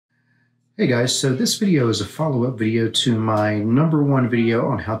Hey guys, so this video is a follow-up video to my #1 video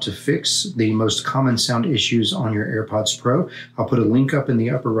on how to fix the most common sound issues on your AirPods Pro. I'll put a link up in the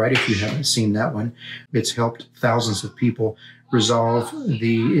upper right if you haven't seen that one. It's helped thousands of people resolve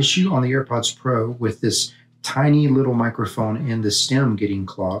the issue on the AirPods Pro with this tiny little microphone and the stem getting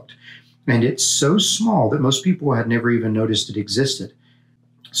clogged. And it's so small that most people had never even noticed it existed.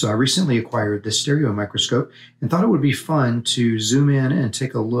 So I recently acquired this stereo microscope and thought it would be fun to zoom in and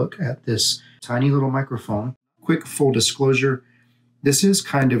take a look at this tiny little microphone. Quick full disclosure, this is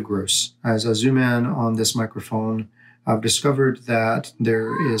kind of gross. As I zoom in on this microphone, I've discovered that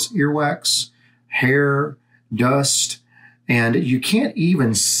there is earwax, hair, dust, and you can't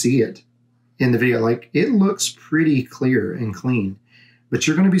even see it in the video. Like, it looks pretty clear and clean, but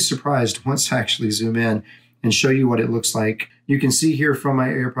you're going to be surprised once I actually zoom in and show you what it looks like. You can see here from my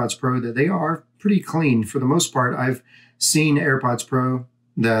AirPods Pro that they are pretty clean. For the most part, I've seen AirPods Pro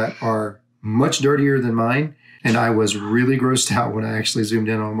that are much dirtier than mine, and I was really grossed out when I actually zoomed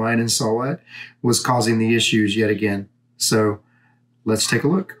in on mine and saw what was causing the issues yet again. So let's take a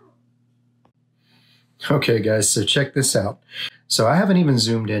look. Okay guys, so check this out. So I haven't even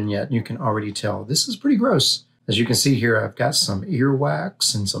zoomed in yet, and you can already tell this is pretty gross. As you can see here, I've got some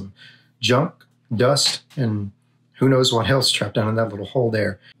earwax and some junk, dust, and who knows what else trapped down in that little hole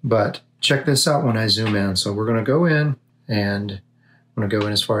there. But check this out when I zoom in. So we're going to go in, and I'm going to go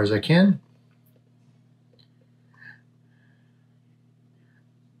in as far as I can.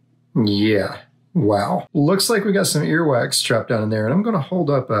 Yeah, wow. Looks like we got some earwax trapped down in there, and I'm going to hold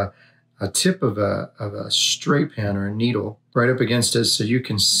up a tip of a straight pen or a needle right up against it so you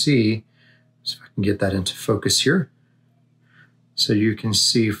can see. So if I can get that into focus here, so you can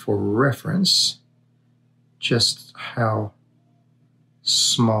see for reference just how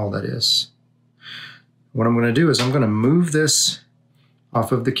small that is. What I'm going to do is I'm going to move this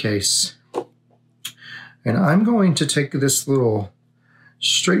off of the case, and I'm going to take this little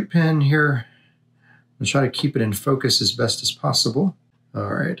straight pen here and try to keep it in focus as best as possible.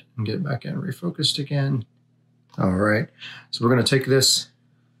 All right, and get it back in refocused again. All right, so we're going to take this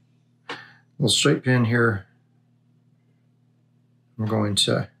little straight pen here. I'm going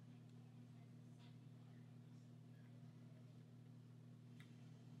to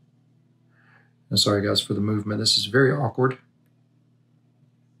I'm sorry guys for the movement. This is very awkward.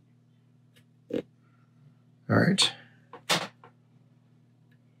 All right.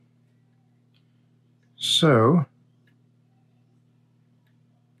 So,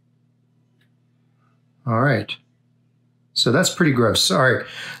 all right. So that's pretty gross. All right.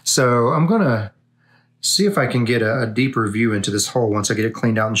 So I'm going to see if I can get a deeper view into this hole once I get it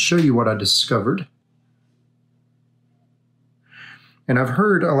cleaned out and show you what I discovered. And I've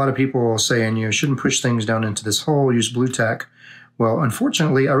heard a lot of people saying you shouldn't push things down into this hole, use blue tack. Well,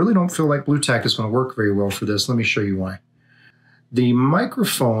 unfortunately, I really don't feel like blue tack is going to work very well for this. Let me show you why. The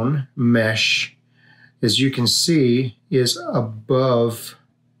microphone mesh, as you can see, is above,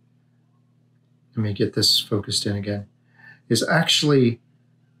 let me get this focused in again, is actually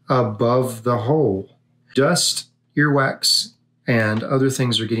above the hole. Dust, earwax, and other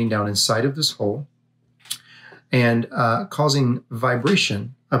things are getting down inside of this hole and causing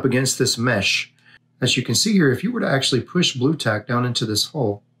vibration up against this mesh. As you can see here, if you were to actually push blue tack down into this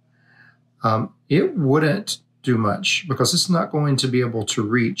hole, it wouldn't do much because it's not going to be able to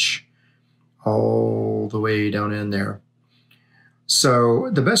reach all the way down in there. So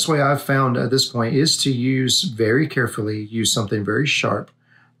the best way I've found at this point is to use very carefully, use something very sharp,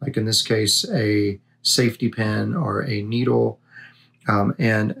 like in this case, a safety pin or a needle,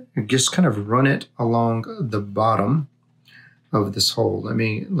 and just kind of run it along the bottom of this hole. Let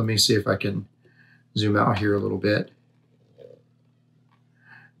me see if I can zoom out here a little bit.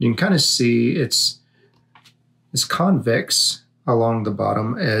 You can kind of see it's convex along the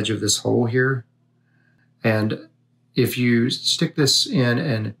bottom edge of this hole here. And if you stick this in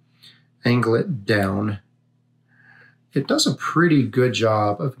and angle it down, it does a pretty good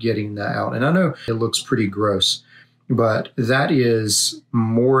job of getting that out. And I know it looks pretty gross, but that is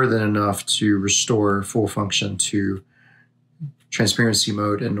more than enough to restore full function to transparency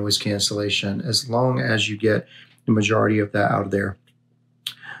mode and noise cancellation, as long as you get the majority of that out of there.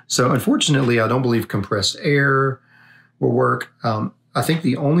 So unfortunately, I don't believe compressed air will work. I think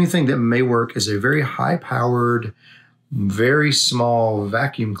the only thing that may work is a very high-powered, very small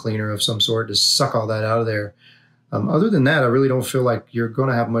vacuum cleaner of some sort to suck all that out of there. Other than that, I really don't feel like you're going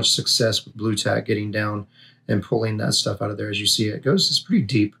to have much success with blue tack getting down and pulling that stuff out of there. As you see, it's pretty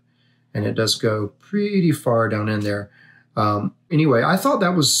deep, and it does go pretty far down in there. Anyway, I thought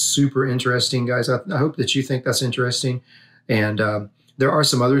that was super interesting, guys. I hope that you think that's interesting. And There are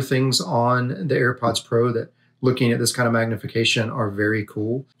some other things on the AirPods Pro that, looking at this kind of magnification, are very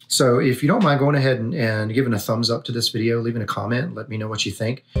cool. So if you don't mind going ahead and giving a thumbs up to this video, leaving a comment, let me know what you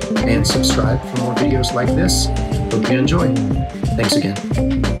think, and subscribe for more videos like this. Hope you enjoy. Thanks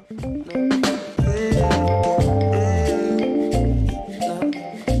again.